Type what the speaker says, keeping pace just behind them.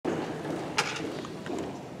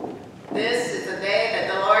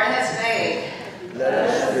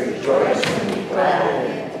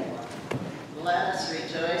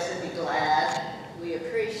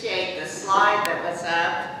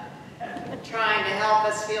trying to help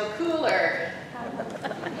us feel cooler.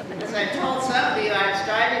 As I told some of you, I was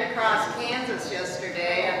driving across Kansas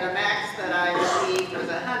yesterday, and the max that I received was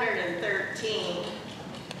 113,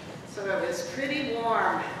 so it was pretty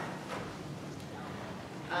warm.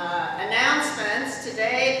 Announcements.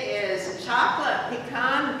 Today is Chocolate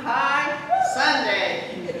Pecan Pie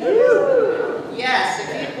Sunday. Yes,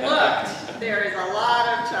 if you've looked, there is a lot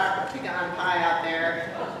of chocolate pecan pie out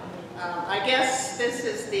there. I guess this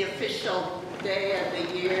is the official day of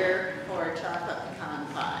the year for chocolate pecan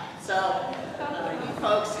pie. So you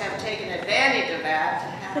folks have taken advantage of that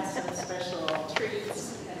to have some special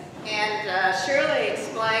treats. And Shirley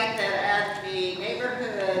explained that at the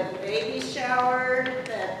neighborhood baby shower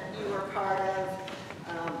that you were part of,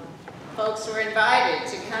 folks were invited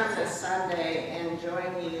to come this Sunday and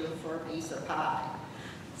join you for a piece of pie.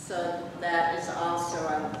 So that is also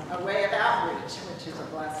a way of outreach, which is a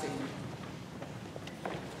blessing.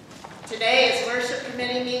 Today is worship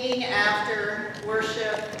committee meeting. After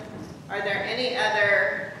worship, are there any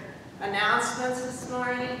other announcements this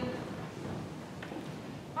morning?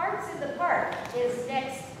 Arts in the Park is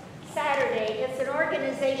next Saturday. It's an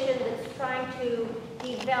organization that's trying to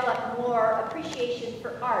develop more appreciation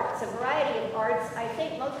for arts, a variety of arts. I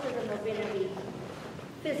think most of them are going to be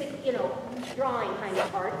physical, drawing kind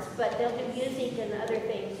of arts, but they'll do music and other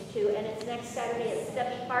things too. And it's next Saturday at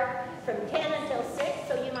Stubby Park from 10 until 6,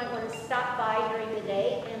 so you might want to stop by during the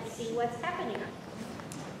day and see what's happening.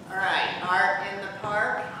 All right, Art in the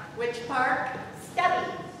Park. Which park?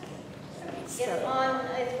 Stubby.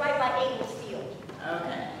 It's right by Ames Field.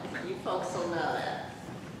 Okay, you folks will know that.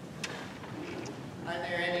 Are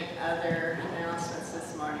there any other announcements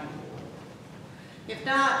this morning? If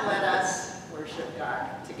not, let us worship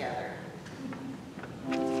God together.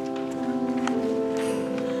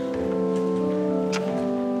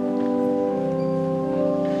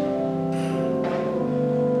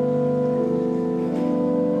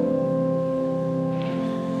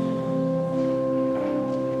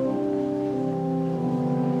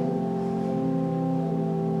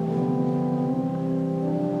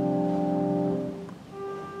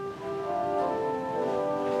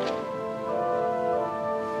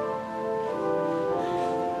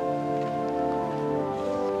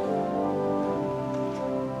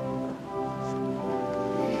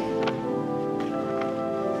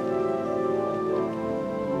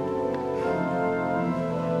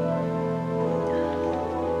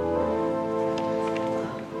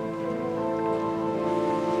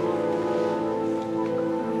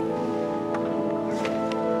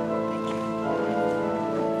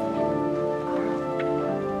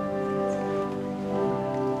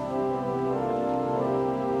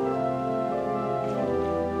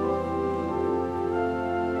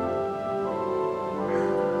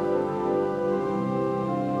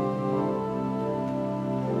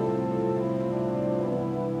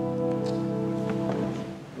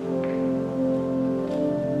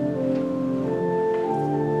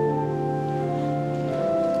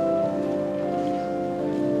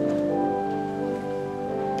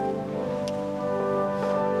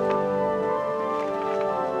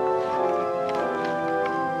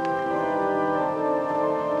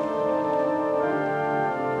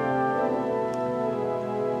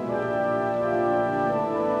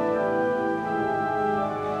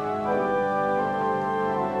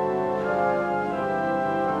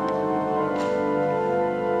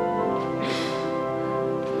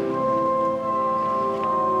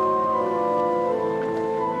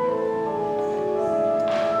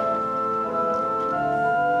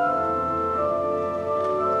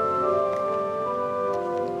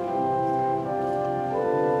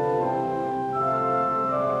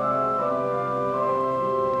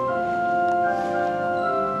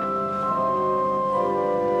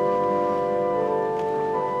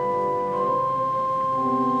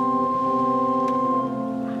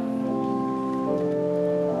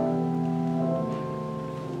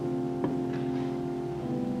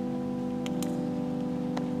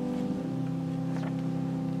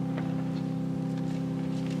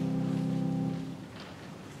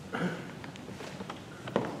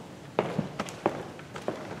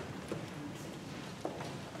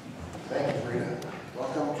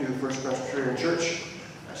 First Presbyterian Church.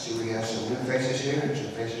 I see we have some new faces here and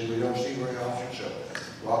some faces we don't see very often, so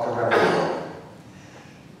welcome everyone.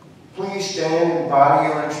 Please stand in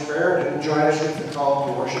body or in spirit and join us with the call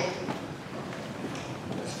to worship.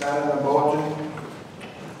 It's found in the bulletin.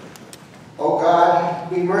 O God,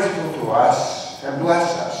 be merciful to us and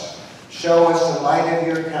bless us. Show us the light of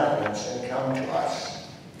your countenance and come to us.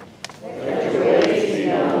 Let your ways be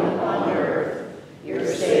known upon earth, your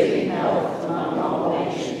saving health among all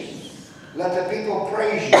nations. Let the people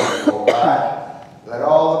praise you, O God. Let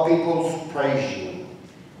all the peoples praise you.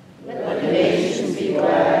 Let the nations be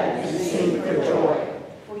glad and sing for joy.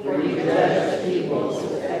 For you judge the peoples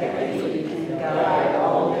with equity and guide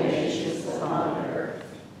all the nations upon earth.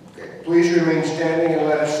 Okay, please remain standing and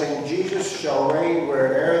let us sing Jesus Shall Reign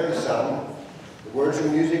Where'er the Sun. The words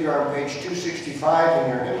and music are on page 265 in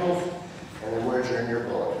your hymnals, and the words are in your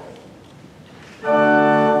bulletin.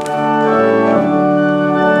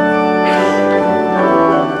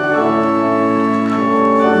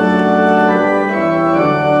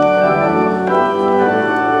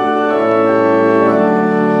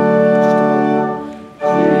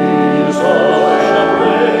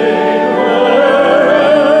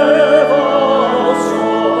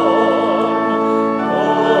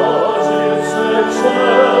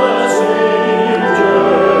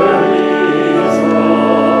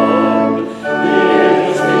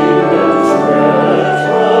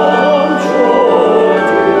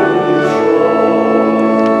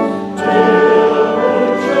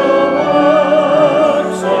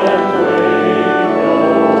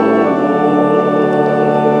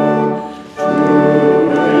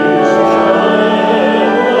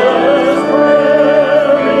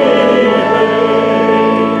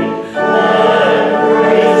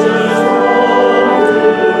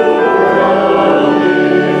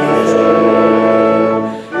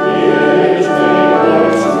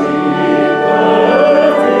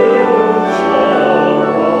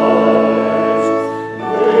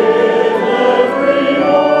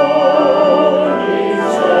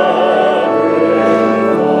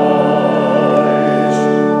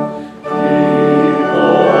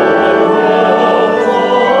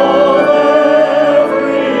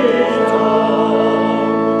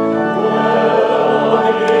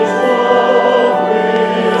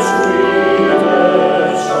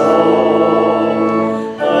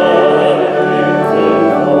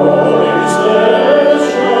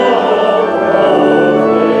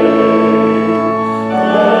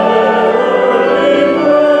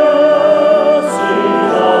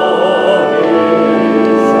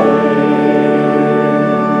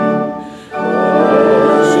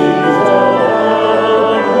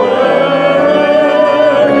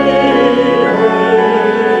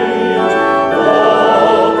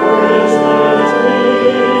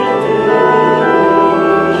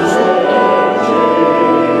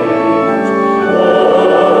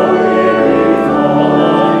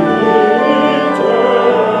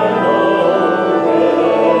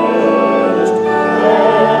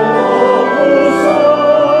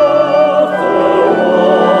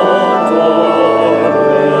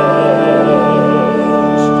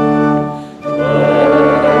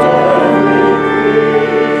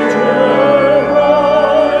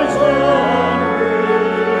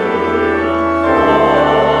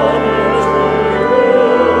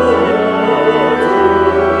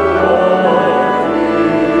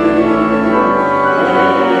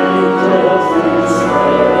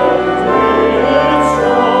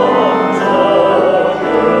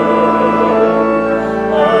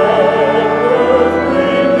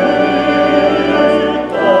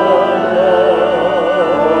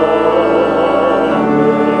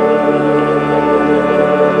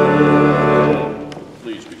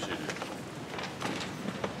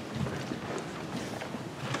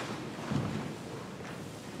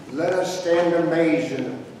 Let us stand amazed in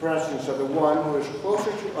the presence of the one who is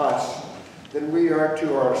closer to us than we are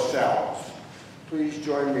to ourselves. Please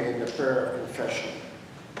join me in the prayer of confession.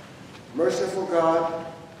 Merciful God,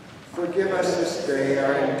 forgive us this day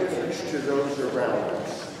our indifference to those around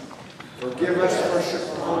us. Forgive us for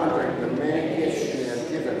squandering the many gifts you have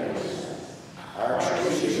given us. Our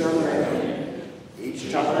excuses are many.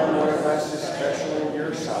 Each time one of us is special in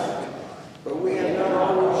your sight, but we have not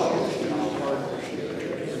always used our partnership to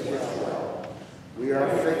forgive well. We are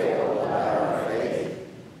fickle about our faith,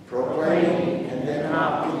 proclaiming and then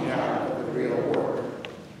opting out of the real work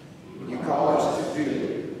you call us to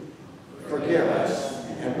do. Forgive us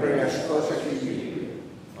and bring us closer to you.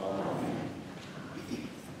 Amen.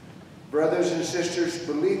 Brothers and sisters,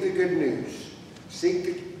 believe the good news.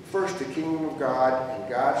 Seek first the kingdom of God and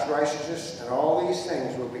God's righteousness, and all these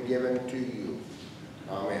things will be given to you.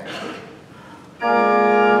 Amen.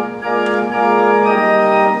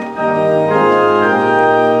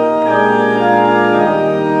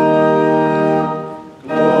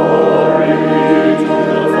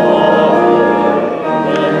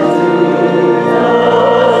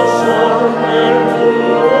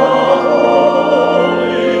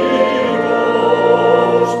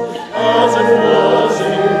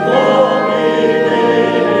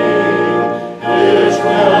 Is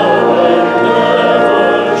now and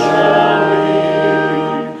never shall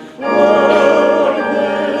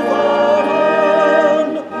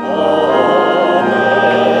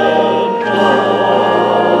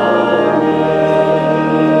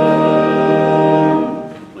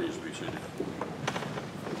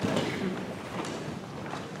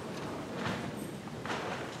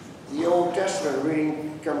Testament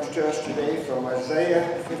reading comes to us today from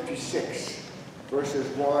Isaiah 56, verses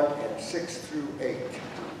 1 and 6 through 8.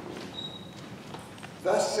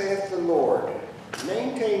 Thus saith the Lord,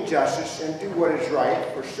 maintain justice and do what is right,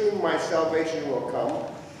 for soon my salvation will come,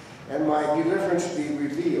 and my deliverance be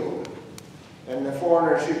revealed. And the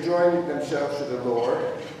foreigners who join themselves to the Lord,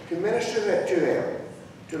 to minister to him,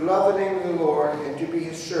 to love the name of the Lord, and to be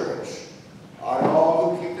his servants, on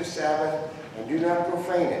all who keep the Sabbath and do not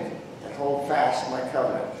profane it, and hold fast my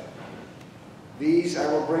covenant. These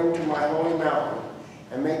I will bring to my holy mountain,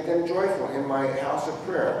 and make them joyful in my house of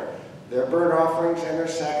prayer. Their burnt offerings and their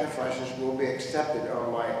sacrifices will be accepted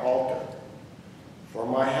on my altar. For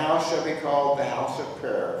my house shall be called the house of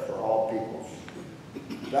prayer for all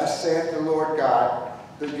peoples. Thus saith the Lord God,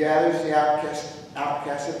 who gathers the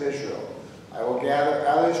outcasts of Israel. I will gather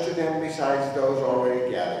others to them besides those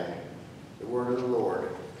already gathered. The word of the Lord.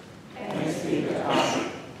 Thanks be to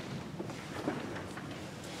God.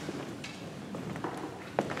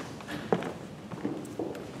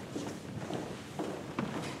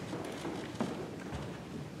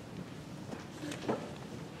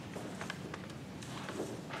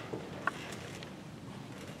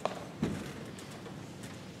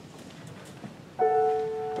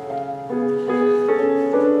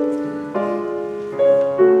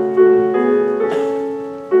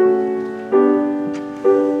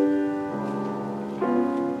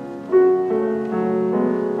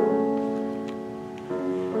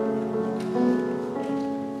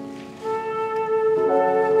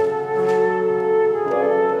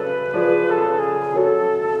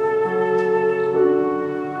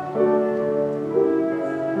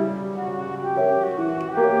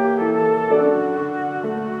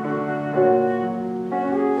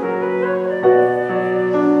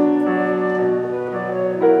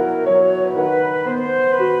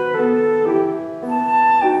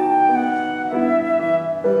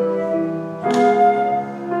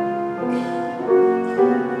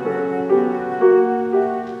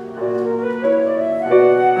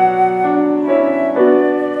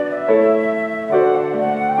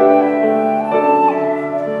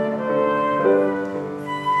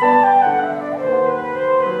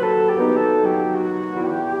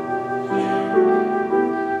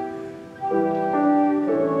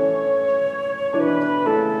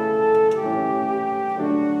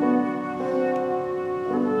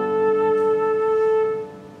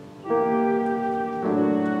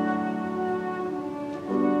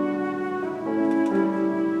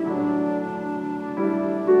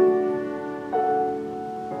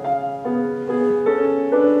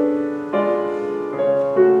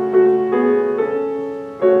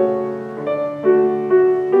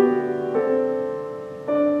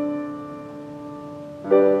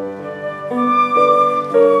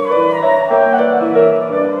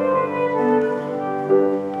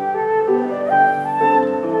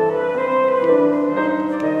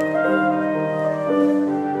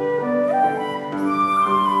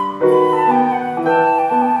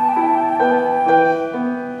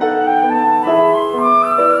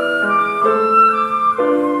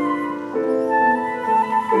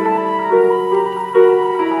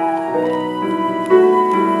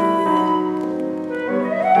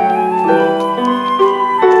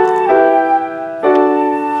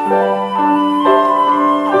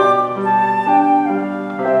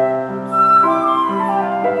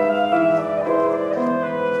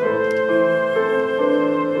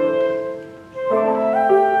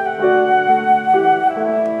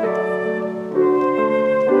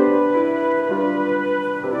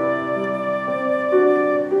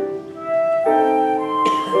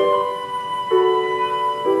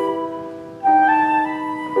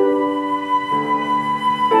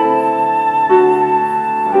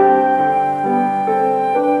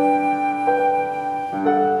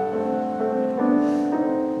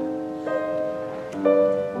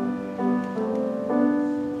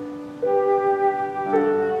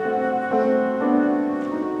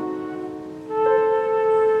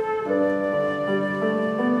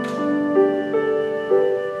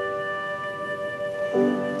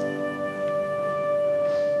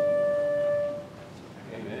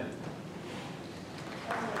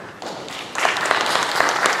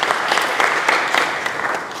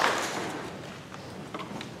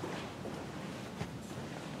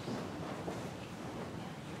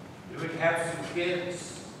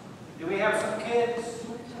 kids? Do we have some kids?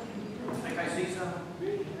 I think I see some.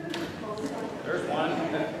 There's one.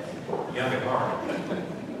 Young at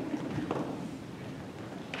heart.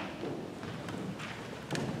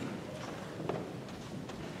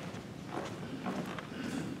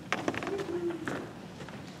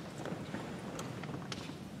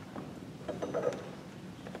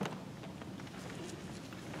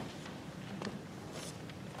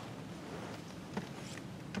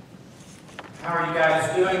 How are you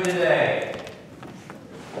guys doing today?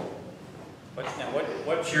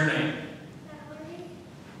 What's your name?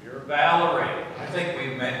 You're Valerie. I think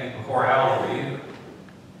we've met you before. How old are you?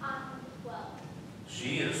 12.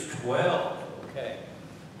 She is 12. Okay.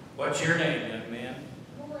 What's your name, young man?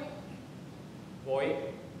 Boyd?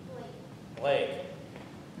 Blake.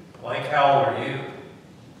 Blake, how old are you?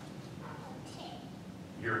 10.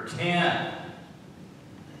 You're 10.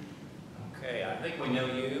 Okay, I think we know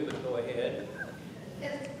you, but go ahead.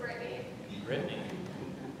 This is Brittany. Brittany.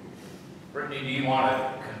 Brittany, do you want to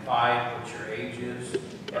confide what your age is?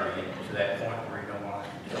 Are you to that point where you don't want to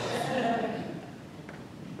tell us?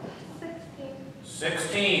 16.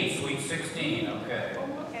 16, sweet 16, okay.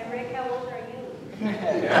 And Rick, how old are you?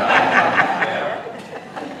 Yeah.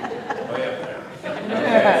 Way up there.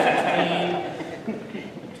 Okay,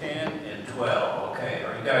 16, 10, and 12. Okay,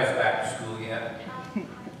 are you guys back to school yet?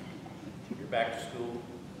 You're back to school?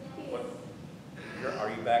 What? Are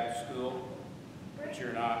you back to school? But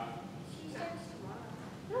you're not? She starts tomorrow.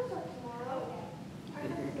 No, tomorrow.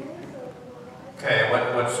 Okay,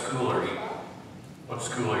 what school are you? What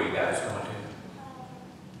school are you guys going to?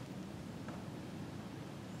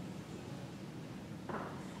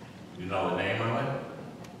 You know the name of it?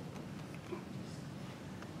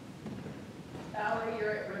 Valerie,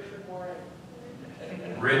 you're at Richard Warren.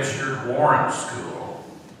 Richard Warren School.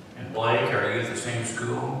 And Blake, are you at the same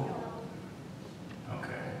school?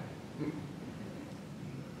 Okay.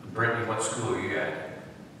 Brittany, what school are you at?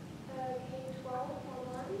 K-12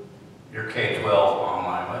 online. You're K-12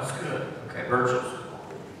 online. Well, that's good. Okay, virtual school.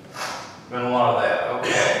 Been a lot of that.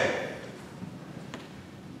 Okay.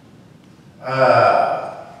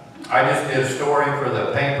 I just did a story for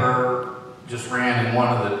the paper. Just ran in one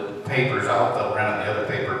of the papers. I hope they'll run in the other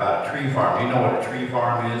paper about a tree farm. You know what a tree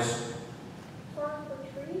farm is? Farm for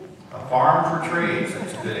trees. A farm for trees.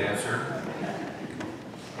 That's a good answer.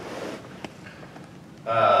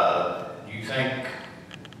 You think,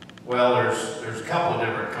 well, there's a couple of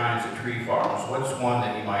different kinds of tree farms. What's one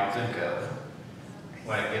that you might think of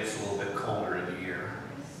when it gets a little bit colder in the year?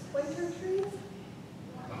 Winter trees.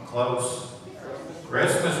 Close.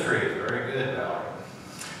 Christmas trees. Very good, Valerie.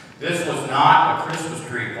 This was not a Christmas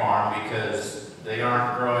tree farm because they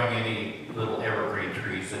aren't growing any little evergreen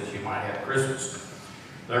trees that you might have at Christmas.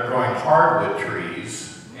 They're growing hardwood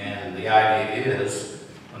trees, and the idea is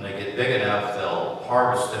when they get big enough, they'll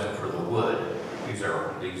harvest them for the wood. These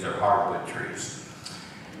are hardwood trees.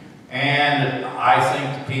 And I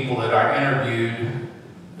think the people that are interviewed,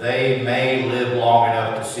 they may live long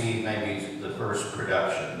enough to see maybe the first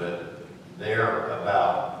production, but they're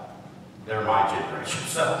my generation.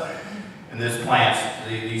 So, and this plants,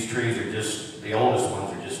 these trees are just, the oldest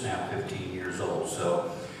ones are just now 15 years old.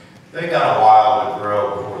 So they got a while to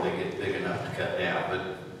grow before they get big enough to cut down. But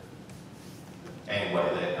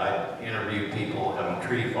anyway, I interviewed people on a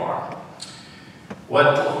tree farm.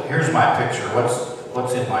 Here's my picture.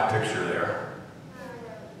 What's in my picture there?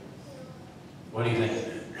 What do you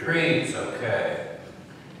think? Trees, okay.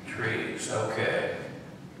 Trees, okay.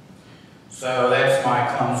 So that's my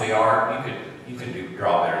clumsy art. You could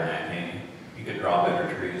draw better than that, can't you? You could draw better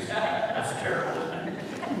trees. That's terrible, isn't it?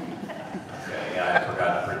 Okay, yeah, I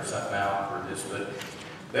forgot to print something out for this, but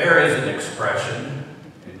there is an expression,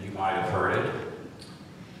 and you might have heard it.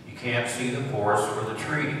 You can't see the forest for the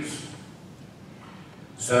trees.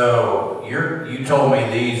 So you told me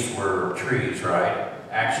these were trees, right?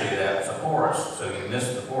 Actually, that's a forest. So you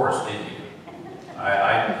missed the forest, didn't you?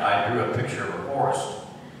 I drew a picture of a forest,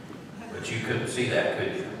 but you couldn't see that,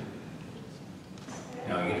 could you?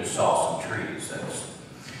 No, you just saw some trees.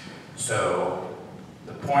 So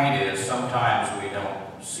the point is, sometimes we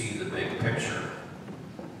don't see the big picture.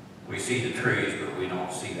 We see the trees, but we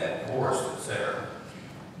don't see that forest that's there.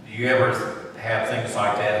 Do you ever have things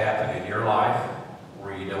like that happen in your life,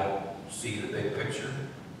 where you don't see the big picture?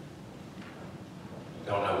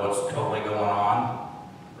 Don't know what's totally going on,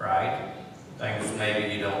 right? Things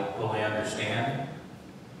maybe you don't fully understand.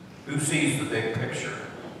 Who sees the big picture?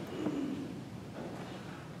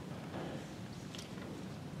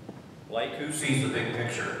 Blake, who sees the big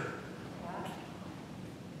picture?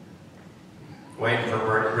 Waiting for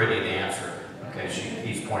Brittany to answer. Okay,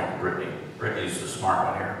 he's pointing to Brittany. Brittany's the smart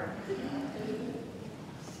one here.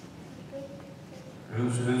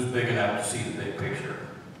 Who's big enough to see the big picture?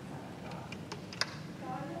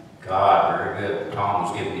 God, very good. Tom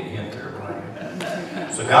was giving you a hint there, wasn't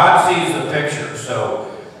he? So God sees the picture.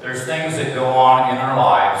 So there's things that go on in our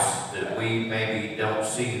lives that we maybe don't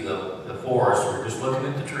see the forest. We're just looking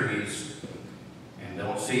at the trees and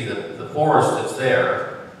don't see the forest that's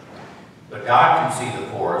there. But God can see the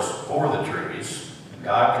forest for the trees.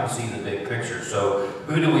 God can see the big picture. So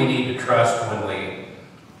who do we need to trust when we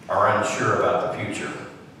are unsure about the future?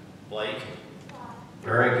 Blake?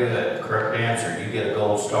 Very good. Correct answer. You get a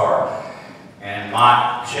gold star. And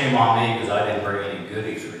shame on me because I didn't bring any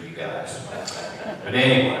goodies for you guys. But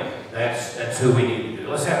anyway, that's who we need to do.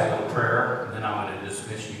 Let's have a little prayer, and then I'm going to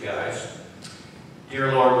dismiss you guys.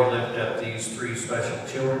 Dear Lord, we lift up these 3 special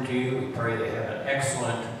children to you. We pray they have an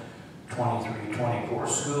excellent 23-24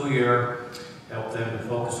 school year. Help them to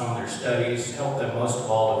focus on their studies. Help them most of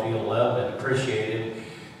all to feel loved and appreciated,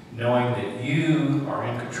 knowing that you are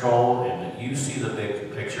in control and that you see the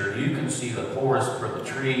big picture. You can see the forest for the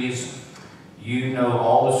trees. You know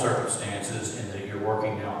all the circumstances and that you're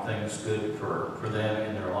working out things good for them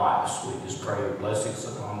in their lives. We just pray your blessings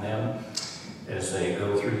upon them as they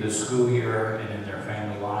go through this school year and in their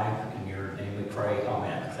family life. In your name we pray.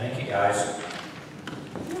 Amen. Thank you, guys.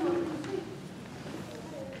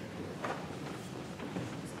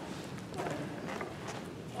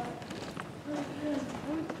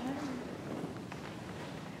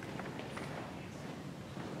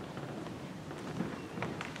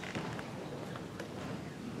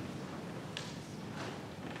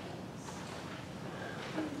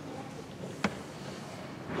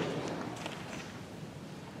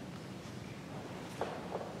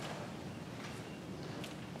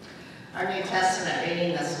 Our New Testament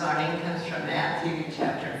reading this morning comes from Matthew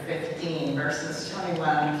chapter 15, verses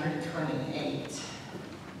 21 through 28.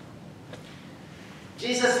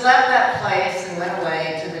 Jesus left that place and went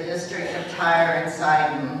away to the district of Tyre and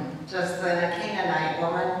Sidon. Just then a Canaanite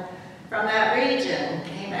woman from that region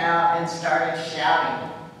came out and started shouting,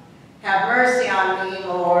 "Have mercy on me,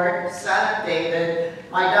 Lord, Son of David.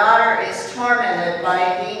 My daughter is tormented by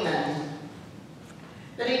a demon."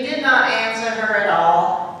 But he did not answer her at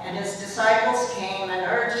all. And his disciples came and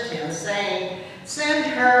urged him, saying, "Send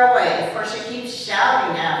her away, for she keeps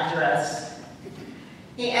shouting after us."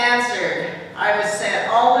 He answered, "I was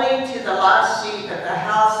sent only to the lost sheep of the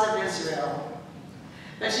house of Israel."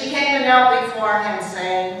 But she came and knelt before him,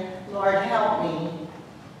 saying, "Lord, help me."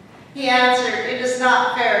 He answered, "It is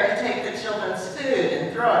not fair to take the children's food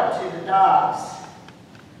and throw it to the dogs."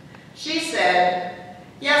 She said,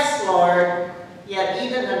 "Yes, Lord. Yet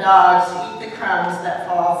even the dogs eat the crumbs that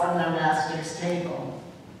fall from their master's table."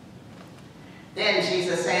 Then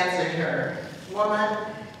Jesus answered her, "Woman,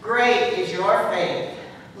 great is your faith.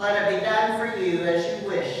 Let it be done for you as you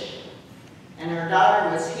wish." And her daughter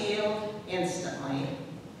was healed instantly.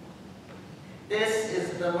 This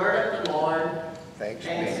is the word of the Lord. Thanks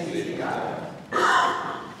be to God.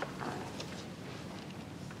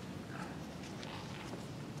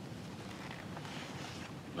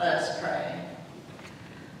 Let us pray.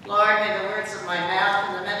 Lord, may the words of my mouth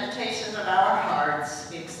and the meditations of our hearts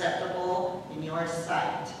be acceptable in your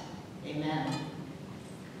sight. Amen.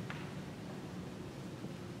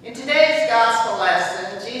 In today's gospel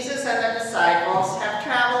lesson, Jesus and the disciples have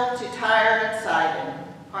traveled to Tyre and Sidon,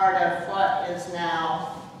 part of what is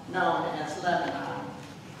now known as Lebanon.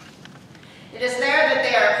 It is there that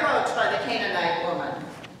they are approached by the Canaanite woman.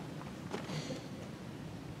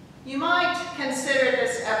 You might consider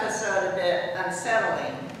this episode a bit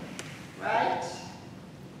unsettling, right?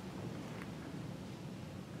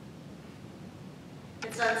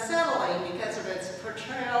 It's unsettling because of its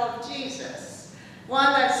portrayal of Jesus,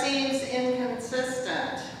 one that seems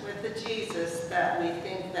inconsistent with the Jesus that we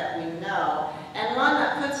think that we know, and one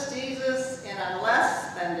that puts Jesus in a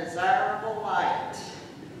less than desirable light.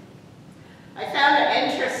 I found it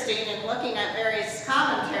interesting in looking at various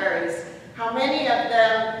commentaries how many of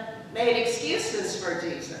them made excuses for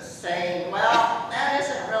Jesus, saying, well, that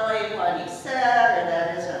isn't really what he said, or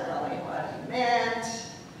that isn't really what he meant,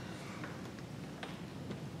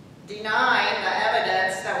 denying the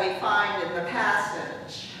evidence that we find in the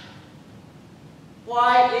passage.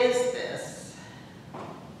 Why is this?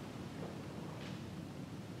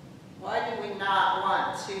 Why do we not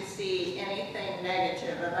want to see anything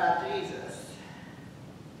negative about Jesus?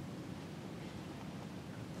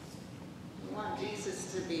 We want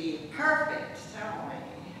Jesus to be perfect, don't we?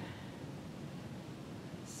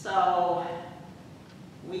 So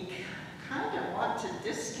we kind of want to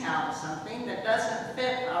discount something that doesn't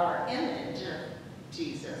fit our image of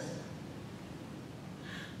Jesus.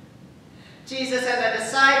 Jesus and the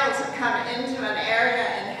disciples have come into an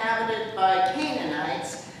area inhabited by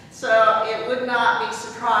Canaanites, so it would not be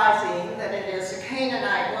surprising that it is a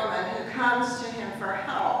Canaanite woman who comes to him for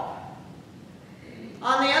help.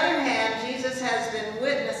 On the other hand, Jesus has been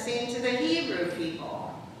witnessing to the Hebrew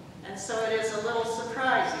people, and so it is a little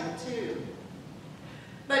surprising too.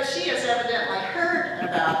 But she has evidently heard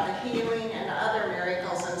about the healing and other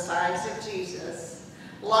miracles and signs of Jesus,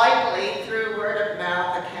 likely through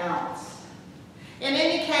word-of-mouth accounts. In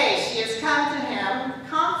any case, she has come to him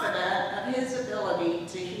confident of his ability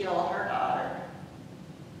to heal her daughter.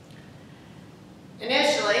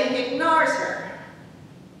 Initially, he ignores her,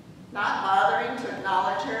 not bothering to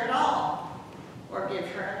acknowledge her at all or give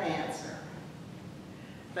her an answer.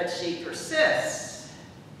 But she persists,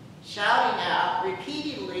 shouting out,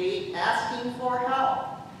 repeatedly asking for help.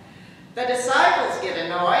 The disciples get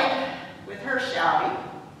annoyed with her shouting,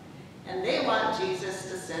 and they want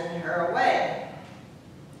Jesus to send her away.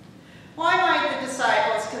 Why might the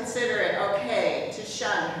disciples consider it okay to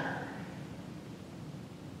shun her?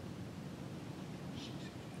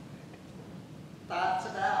 Thoughts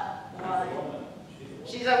about why?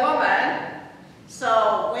 She's a woman,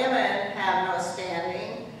 so women have no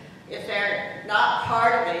standing. If they're not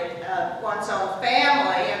part of it, one's own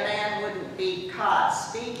family, a man wouldn't be caught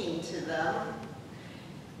speaking to them.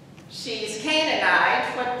 She's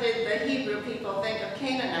Canaanite. What did the Hebrew people think of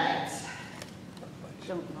Canaanites?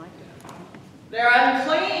 Don't like it. They're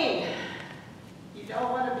unclean. You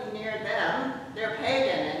don't want to be near them. They're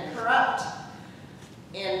pagan and corrupt.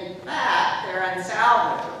 In fact, they're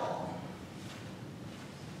unsalvageable.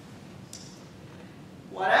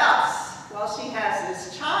 What else? Well, she has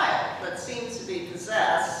this child that seems to be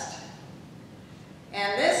possessed.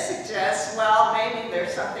 And this suggests, well, maybe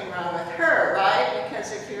there's something wrong with her, right?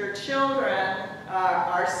 Because if your children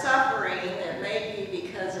are suffering, it may be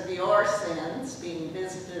because of your sins being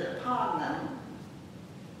visited upon them.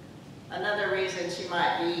 Another reason she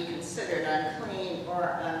might be considered unclean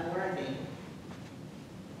or unworthy.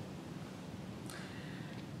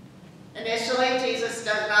 Initially, Jesus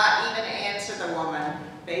does not even answer the woman.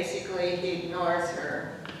 Basically, he ignores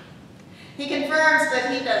her. He confirms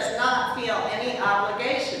that he does not feel any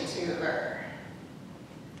obligation to her.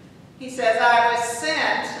 He says, I was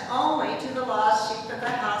sent only to the lost sheep of the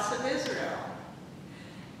house of Israel.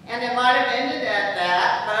 And it might have ended at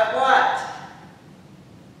that, but what?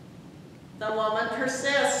 The woman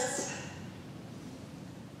persists.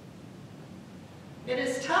 It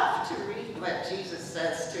is tough to read what Jesus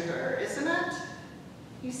says to her, isn't it?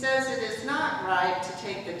 He says it is not right to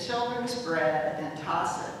take the children's bread and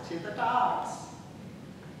toss it to the dogs.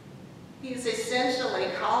 He's essentially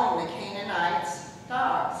calling the Canaanites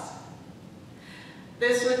dogs.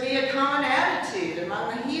 This would be a common attitude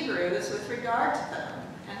among the Hebrews with regard to them,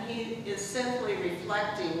 and he is simply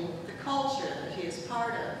reflecting the culture that he is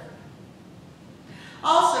part of.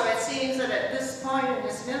 Also, it seems that at this point in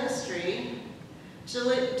his ministry,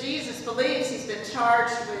 Jesus believes he's been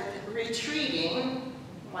charged with retreating,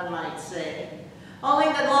 one might say, only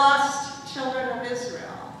the lost children of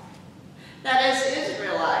Israel. That is,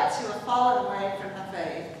 Israelites who have fallen away from the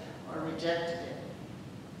faith or rejected it.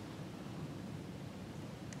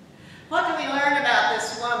 What do we learn about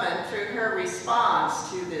this woman through her response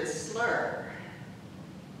to this slur?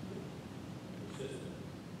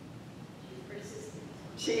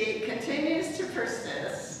 She continues to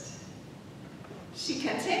persist. She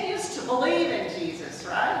continues to believe in Jesus,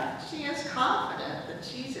 right? She is confident that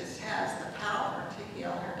Jesus has the power to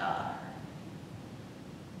heal her daughter.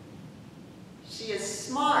 She is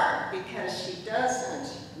smart because she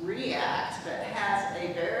doesn't react, but has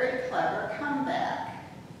a very clever comeback.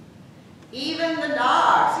 Even the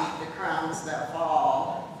dogs eat the crumbs that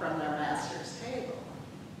fall from their master's table.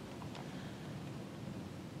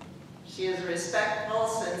 She is respectful,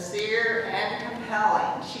 sincere, and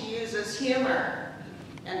compelling. She uses humor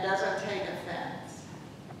and doesn't take offense.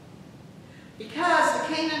 Because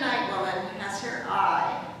the Canaanite woman has her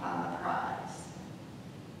eye on the prize.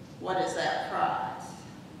 What is that prize?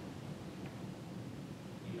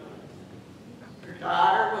 Her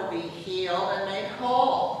daughter will be healed and made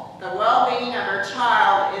whole. The well-being of her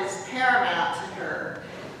child is paramount to her,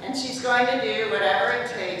 and she's going to do whatever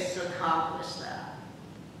it takes to accomplish that.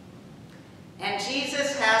 And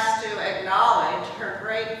Jesus has to acknowledge her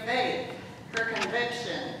great faith, her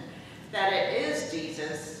conviction that it is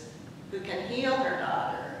Jesus who can heal her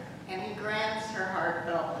daughter, and he grants her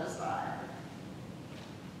heartfelt desire.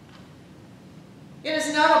 It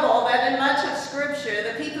is notable that in much of Scripture,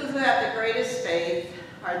 the people who have the greatest faith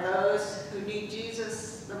are those who need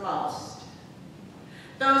Jesus the most.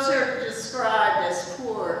 Those who are described as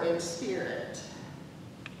poor in spirit.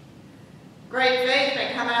 Great faith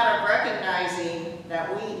may come out of recognizing that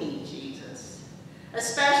we need Jesus,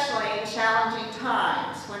 especially in challenging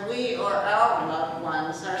times when we or our loved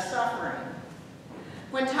ones are suffering,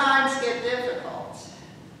 when times get difficult.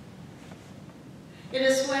 It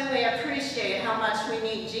is when we appreciate how much we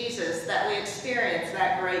need Jesus that we experience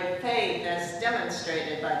that great faith as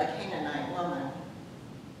demonstrated by the Canaanite woman.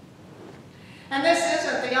 And this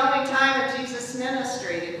isn't the only time of Jesus'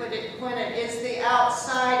 ministry when it is the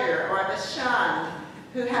outsider or the shunned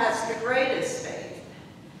who has the greatest faith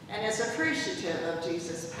and is appreciative of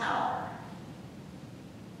Jesus' power.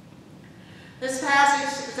 This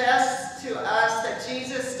passage suggests to us that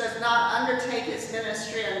Jesus does not undertake his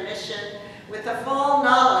ministry and mission with the full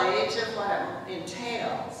knowledge of what it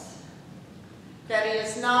entails, that he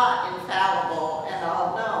is not infallible and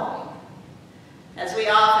all-knowing, as we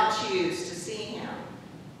often choose to see him.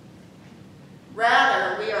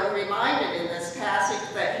 Rather, we are reminded in this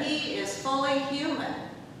passage that he is fully human,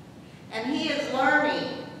 and he is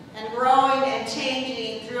learning and growing and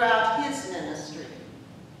changing throughout his ministry.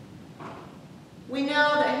 We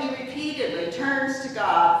know that he repeatedly turns to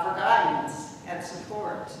God for guidance and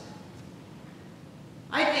support.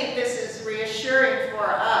 I think this is reassuring for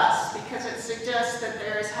us because it suggests that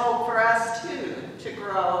there is hope for us too to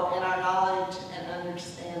grow in our knowledge and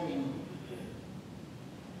understanding.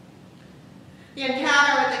 The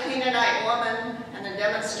encounter with the Canaanite woman and the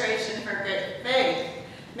demonstration of her great faith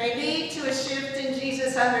may lead to a shift in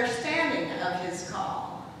Jesus' understanding of his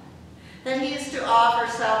call, that he is to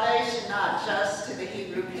offer salvation not just to the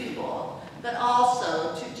Hebrew people, but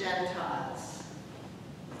also to Gentiles.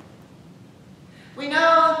 We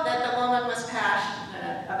know that the woman was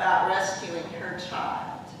passionate about rescuing her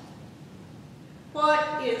child.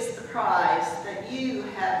 What is the prize that you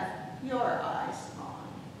have your eyes on?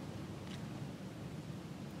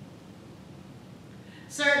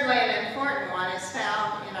 Certainly an important one is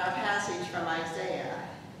found in our passage from Isaiah.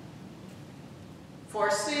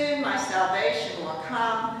 For soon my salvation will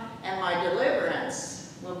come and my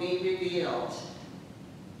deliverance will be revealed.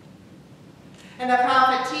 And the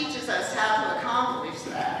prophet teaches us how to accomplish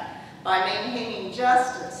that by maintaining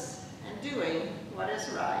justice and doing what is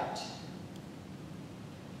right.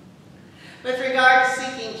 With regard to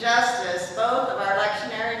seeking justice, both of our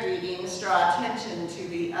lectionary readings draw attention to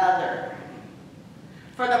the other.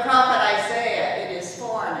 For the prophet Isaiah, it is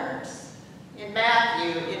foreigners. In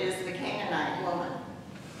Matthew, it is the Canaanite woman.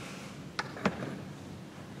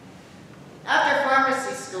 After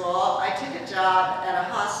pharmacy school, I took a job at a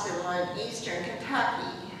hospital in eastern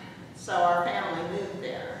Kentucky, so our family moved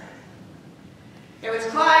there. It was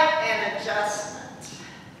quite an adjustment.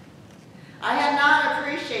 I had not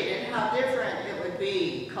appreciated how different it would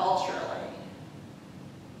be culturally.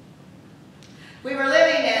 We were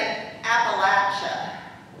living in Appalachia.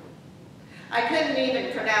 I couldn't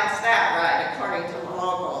even pronounce that right according to the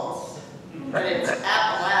locals, but it's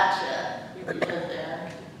Appalachia if you live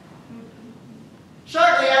there.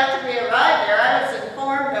 Shortly after we arrived there, I was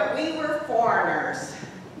informed that we were foreigners.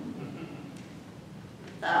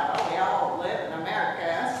 Thought, well, we all live in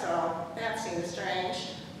America, so that seemed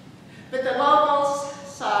strange. But the locals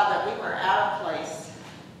saw that we were out of place.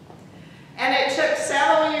 And it took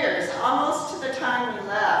several years, almost to the time we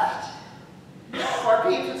left, for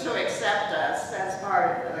people to accept us as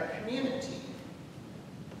part of the community.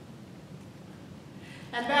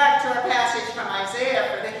 And back to our passage from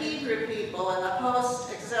Isaiah, for the Hebrew people in the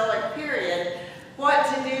post-exilic period, what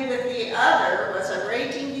to do with the other was a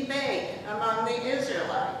raging debate among the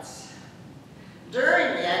Israelites. During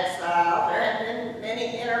the exile, there had been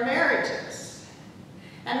many intermarriages,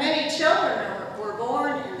 and many children were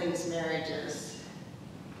born in these marriages.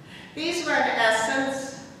 These were, in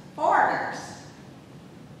essence, foreigners.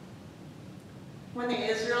 When the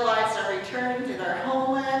Israelites are returning to their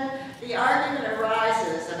homeland, the argument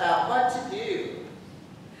arises about what to do.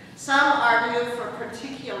 Some argue for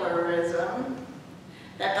particularism,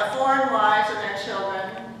 that the foreign wives and their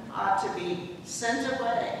children ought to be sent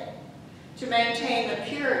away to maintain the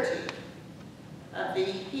purity of the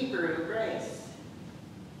Hebrew race.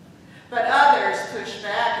 But others push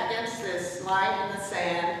back against this line in the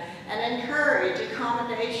sand and encourage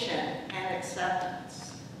accommodation and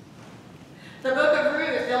acceptance. The book of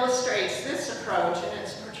Ruth illustrates this approach in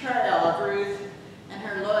its portrayal of Ruth and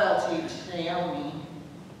her loyalty to Naomi.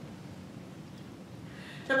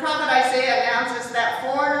 The prophet Isaiah announces that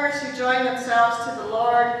foreigners who join themselves to the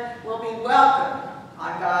Lord will be welcomed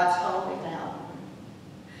on God's holy mountain.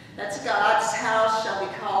 That God's house shall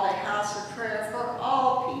be called a house of prayer for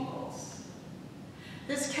all peoples.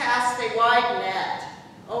 This casts a wide net,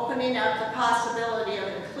 opening up the possibility of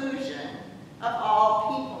inclusion of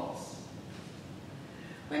all peoples.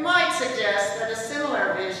 We might suggest that a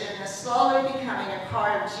similar vision is slowly becoming a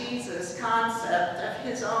part of Jesus' concept of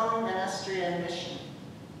his own ministry and mission.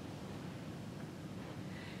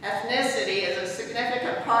 Ethnicity is a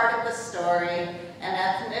significant part of the story,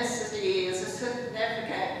 and ethnicity is a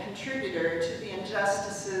significant contributor to the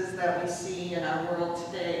injustices that we see in our world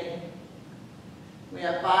today. We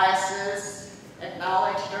have biases,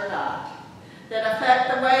 acknowledged or not, that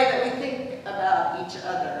affect the way that we think about each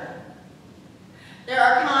other. There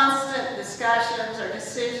are constant discussions or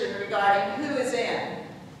decisions regarding who is in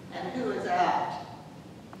and who is out.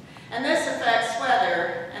 And this affects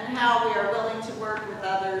whether and how we are willing to work with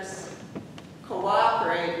others,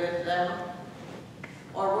 cooperate with them,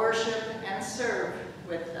 or worship and serve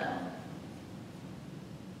with them.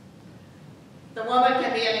 The woman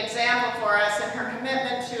can be an example for us in her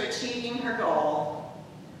commitment to achieving her goal.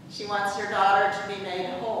 She wants her daughter to be made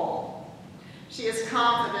whole. She is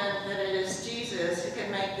confident that it is Jesus who can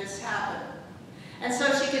make this happen. And so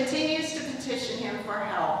she continues to petition him for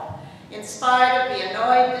help, in spite of the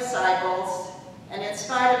annoyed disciples and in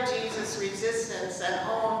spite of Jesus' resistance and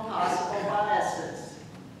own possible biases.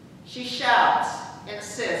 She shouts,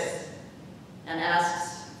 insists, and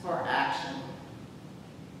asks for action.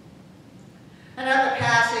 Another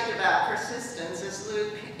passage about persistence is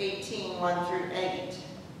Luke 18, 1 through 8.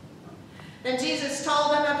 Then Jesus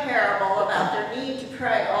told them a parable about their need to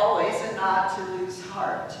pray always and not to lose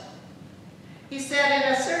heart. He said,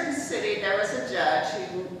 in a certain city there was a judge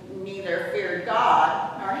who neither feared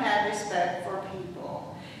God nor had respect for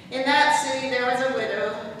people. In that city there was a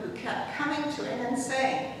widow who kept coming to him and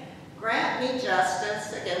saying, "Grant me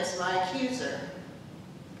justice against my accuser."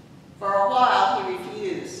 For a while he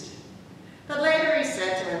refused. But later he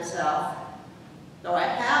said to himself, "Though I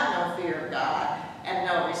have no fear of God and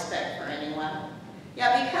no respect for anyone,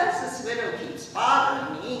 yet because this widow keeps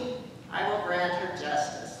bothering me, I will grant her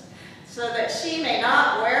justice, so that she may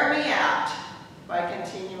not wear me out by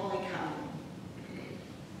continually coming."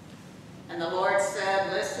 And the Lord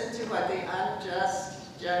said, "Listen to what the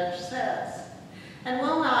unjust judge says. And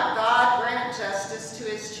will not God grant justice to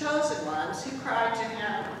his chosen ones who cry to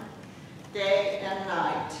him day and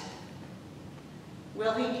night?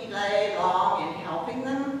 Will he delay long in helping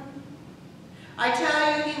them? I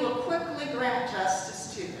tell you, he will quickly grant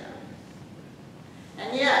justice to them.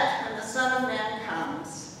 And yet, when the Son of Man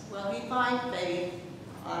comes, will he find faith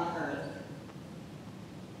on earth?"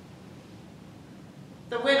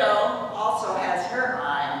 The widow also has her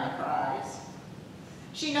eye on the prize.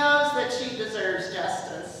 She knows that she deserves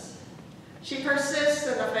justice. She persists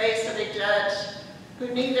in the face of a judge who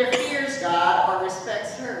neither fears God or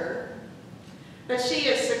respects her, but she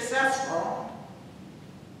is successful.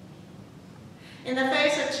 In the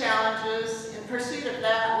face of challenges, in pursuit of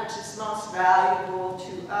that which is most valuable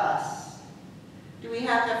to us, do we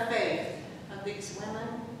have the faith of these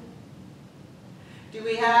women? Do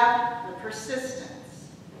we have the persistence?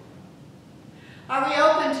 Are we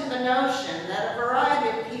open to the notion that a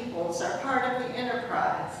variety of peoples are part of the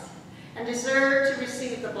enterprise and deserve to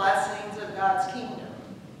receive the blessings of God's kingdom,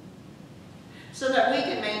 so that we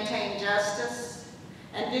can maintain justice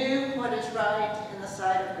and do what is right in the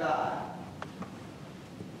sight of God?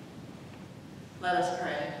 Let us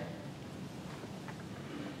pray.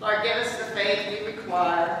 Lord, give us the faith we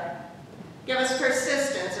require. Give us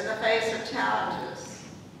persistence in the face of challenges.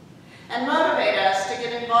 And motivate us to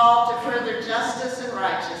get involved to further justice and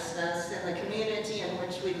righteousness in the community in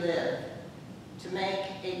which we live, to make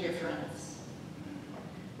a difference.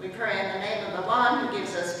 We pray in the name of the one who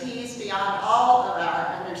gives us peace beyond all of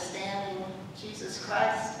our understanding, Jesus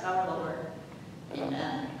Christ our Lord.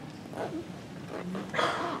 Amen.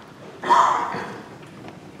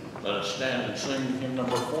 Let us stand and sing hymn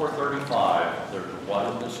number 435, There's a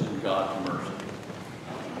Wildness in God's Mercy.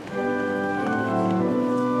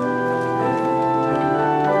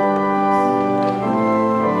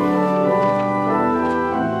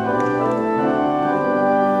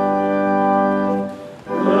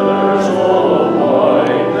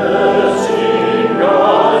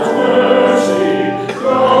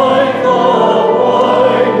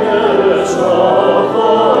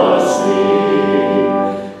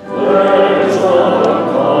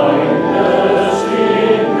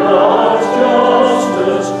 God's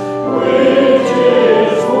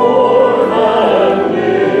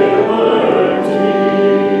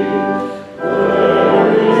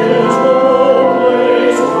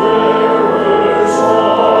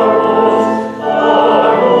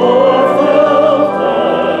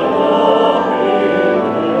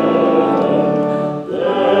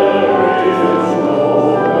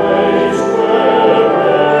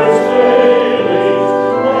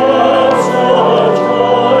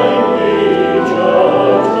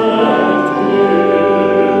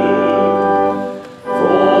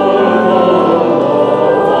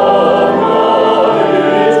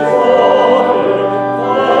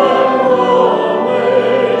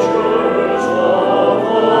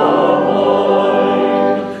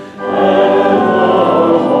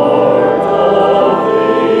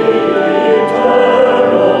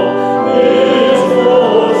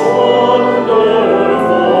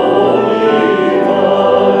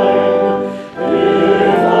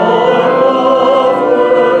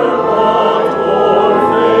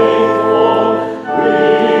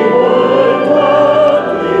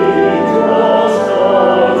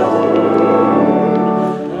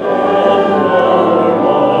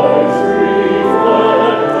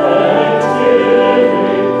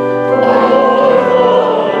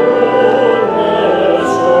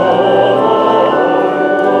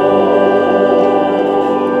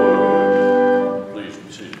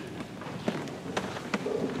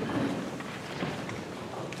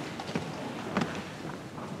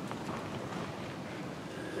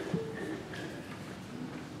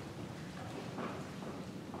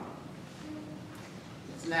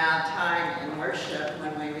now time in worship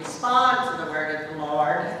when we respond to the word of the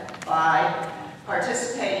Lord by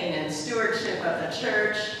participating in stewardship of the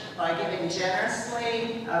church, by giving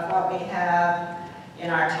generously of what we have in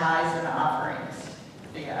our tithes and offerings.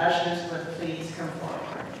 The ushers would please come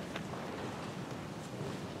forward.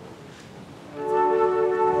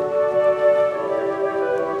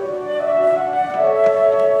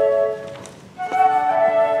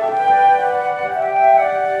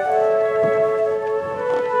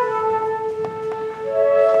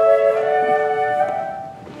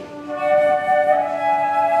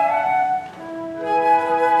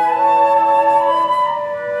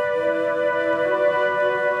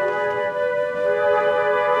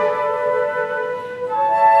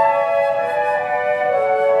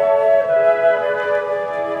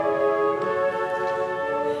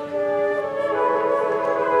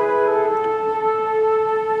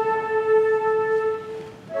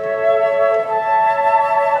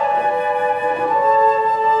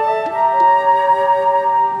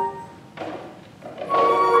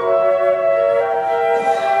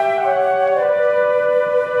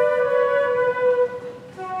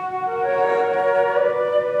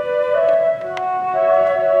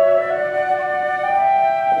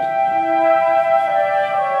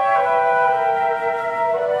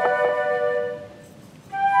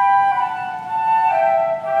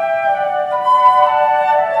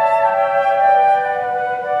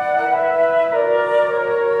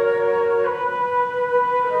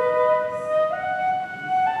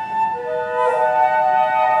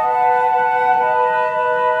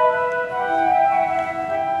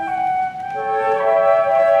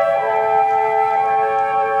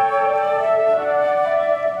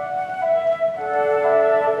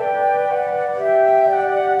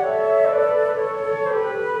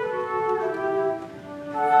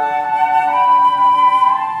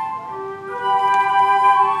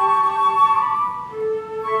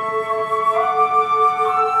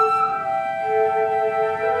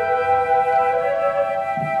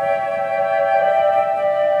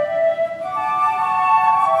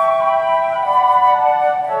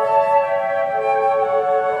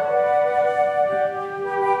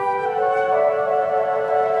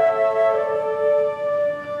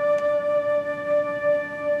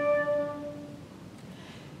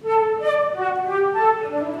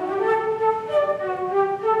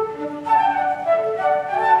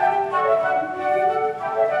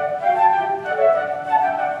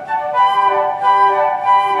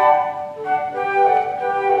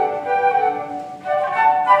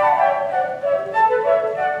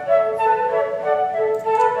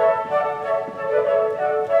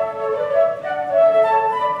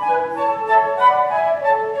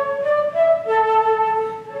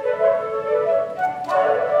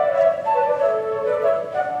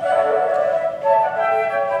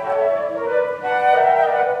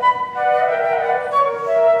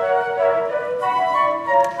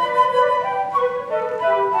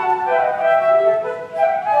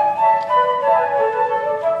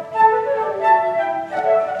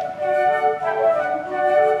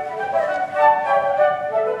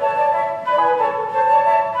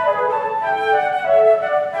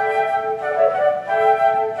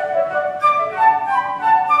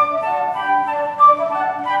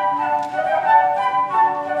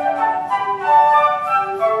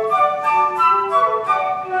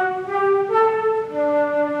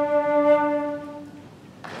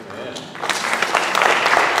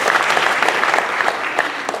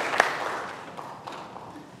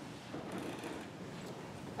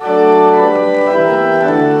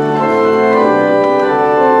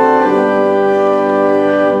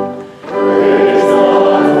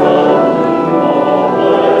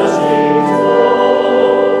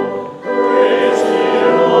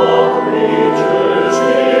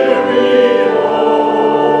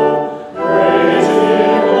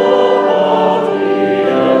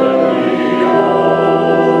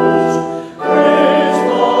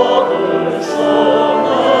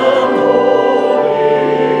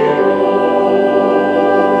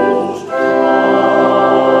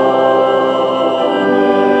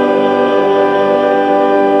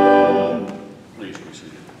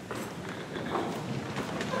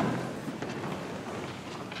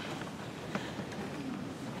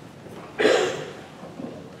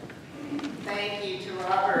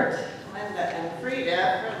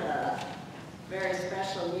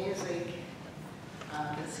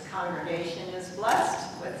 congregation is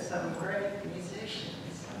blessed with some great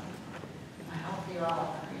musicians. I hope you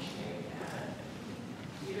all appreciate that.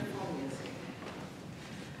 Beautiful music.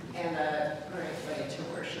 And a great way to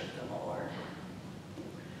worship the Lord.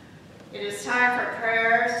 It is time for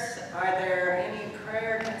prayers. Are there any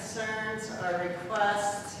prayer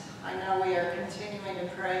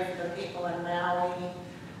people in Maui.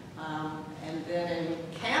 And then in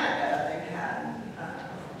Canada, they've had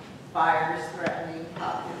fires threatening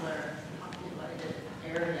populated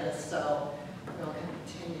areas, so we'll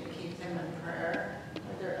continue to keep them in prayer.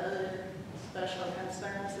 Are there other special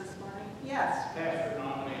concerns this morning? Yes. Pastor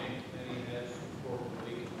nominating committee has important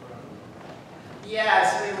week in front of them.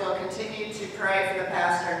 Yes, we will continue to pray for the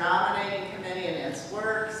pastor nominating committee and its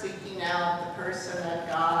work, seeking out the person that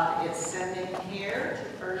God is sending here to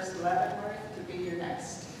First Leavenworth to be your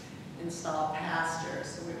next installed pastor.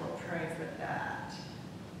 So we will pray for that.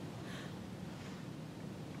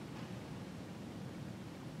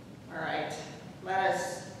 All right, let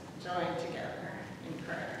us join together in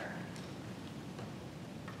prayer.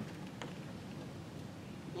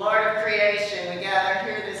 Lord of creation, we gather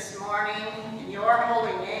here this morning in your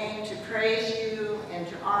holy name to praise you and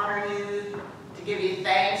to honor you, to give you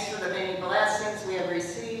thanks for the many blessings we have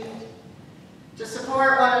received, to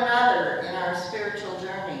support one another in our spiritual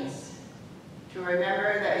journeys, to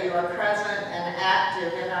remember that you are present and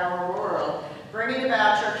active in our world, bringing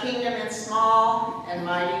about your kingdom in small and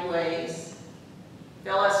mighty ways.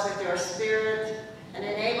 Fill us with your spirit and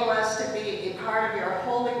enable us to be a part of your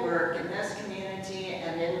holy work in this community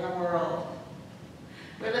and in the world.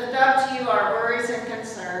 We lift up to you our worries and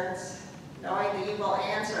concerns, knowing that you will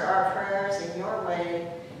answer our prayers in your way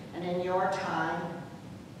and in your time.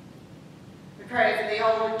 We pray for the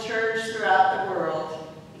Holy Church throughout the world.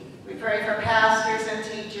 We pray for pastors and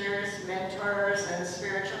teachers, mentors and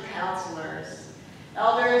spiritual counselors,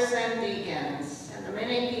 elders and deacons, and the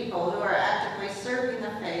many people who are actively serving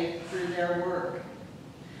the faith through their work.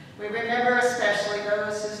 We remember especially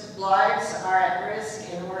those whose lives are at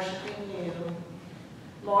risk in worshiping you.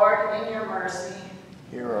 Lord, in your mercy,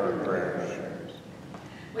 Hear our prayers.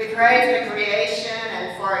 we pray for the creation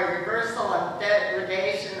and for a reversal of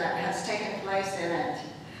degradation that has taken place in it.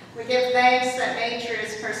 We give thanks that nature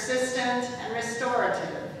is persistent and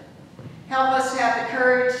restorative. Help us to have the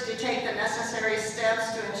courage to take the necessary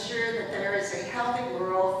steps to ensure that there is a healthy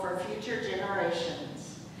world for future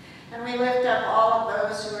generations. And we lift up all of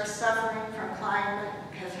those who are suffering from climate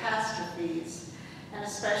catastrophes, and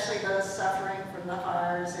especially those suffering from the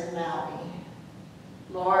fires in Maui.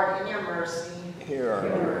 Lord, in your mercy, Hear our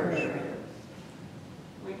prayers.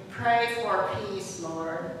 we pray for peace,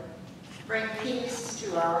 Lord. Bring peace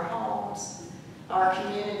to our homes, our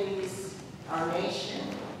communities, our nation,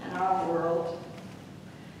 and our world.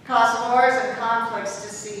 Cause wars and conflicts to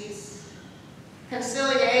cease,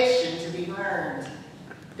 conciliation to be learned,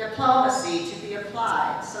 diplomacy to be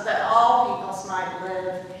applied, so that all peoples might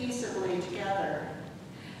live peaceably together.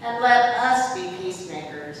 And let us be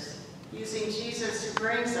peacemakers, using Jesus who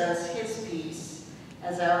brings us his peace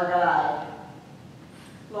as our guide.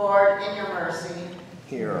 Lord, in your mercy,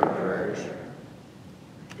 Hear our prayers.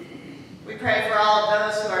 we pray for all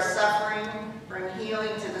of those who are suffering, bring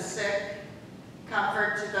healing to the sick,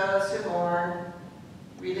 comfort to those who mourn,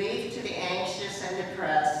 relief to the anxious and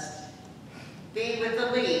depressed. Be with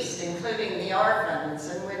the least, including the orphans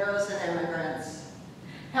and widows and immigrants.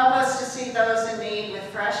 Help us to see those in need with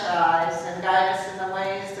fresh eyes and guide us in the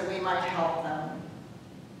ways that we might help them.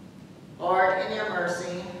 Lord, in your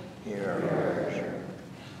mercy, Hear our prayers.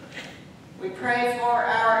 we pray for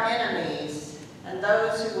our enemies and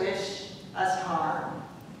those who wish us harm.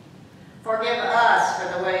 Forgive us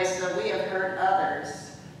for the ways that we have hurt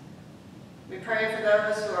others. We pray for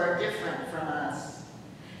those who are different from us.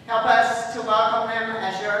 Help us to welcome them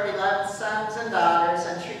as your beloved sons and daughters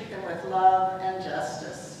and treat them with love and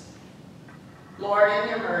justice. Lord, in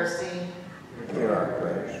your mercy, Hear our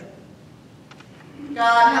prayers.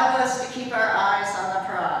 God, help us to keep our eyes on the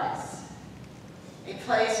prize, a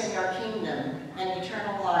place in your kingdom and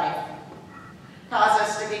eternal life. Cause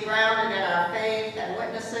us to be grounded in our faith and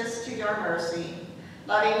witnesses to your mercy,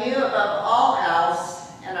 loving you above all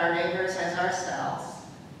else and our neighbors as ourselves.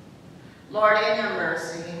 Lord, in your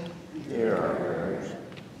mercy, Hear our prayers.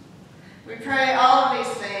 we pray all of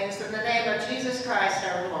these things in the name of Jesus Christ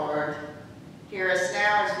our Lord. Hear us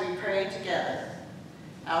now as we pray together.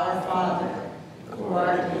 Our Father, who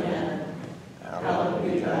art in heaven, hallowed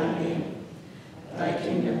be thy name. Thy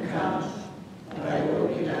kingdom come, thy will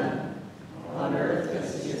be done, on earth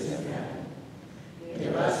as it is in heaven.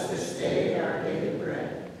 Give us this day our daily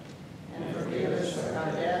bread, and forgive us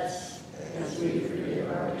our debts as we forgive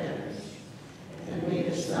our debtors. And lead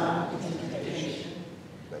us not into temptation,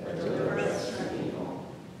 but deliver us from evil.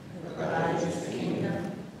 For thine is the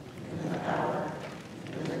kingdom, and the power,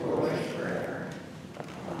 and the glory forever.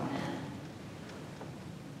 Amen.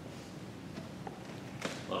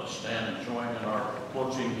 Let us stand and join in our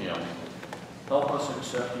closing hymn. Help us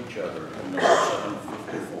accept each other, in number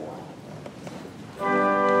 754.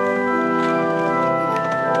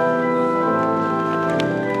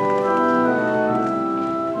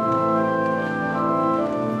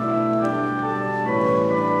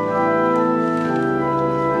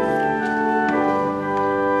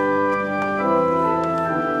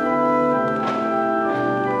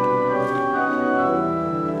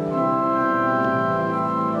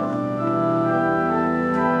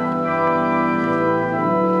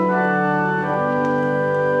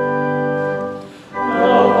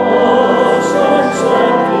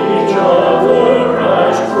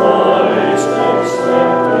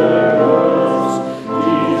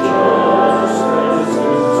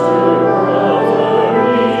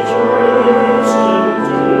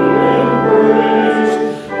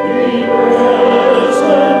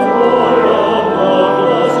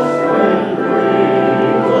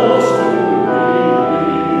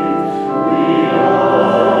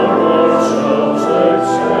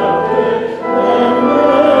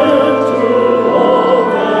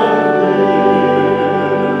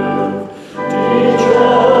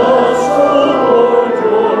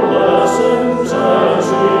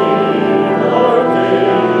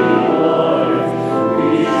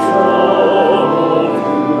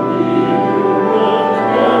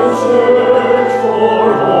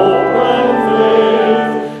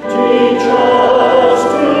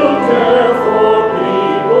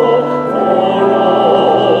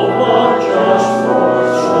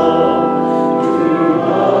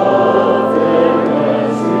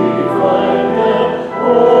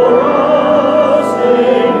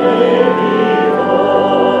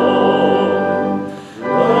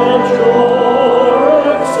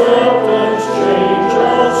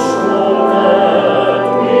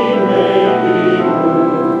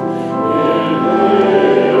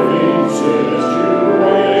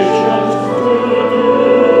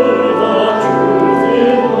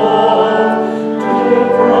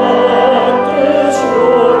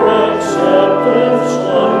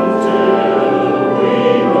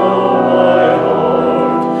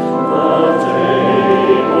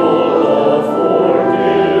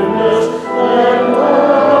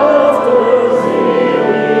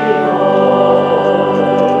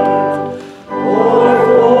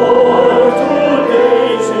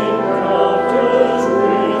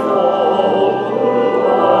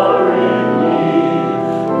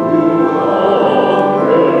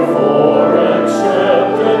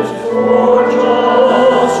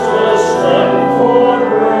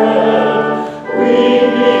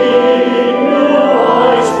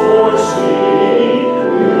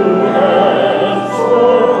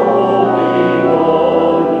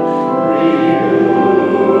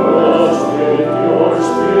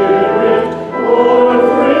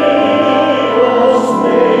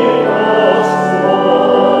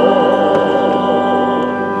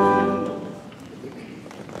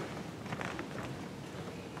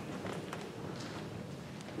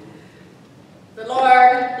 The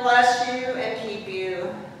Lord bless you and keep you.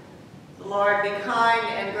 The Lord be kind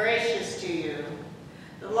and gracious to you.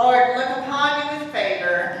 The Lord look upon you with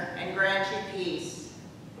favor and grant you peace.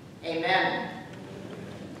 Amen.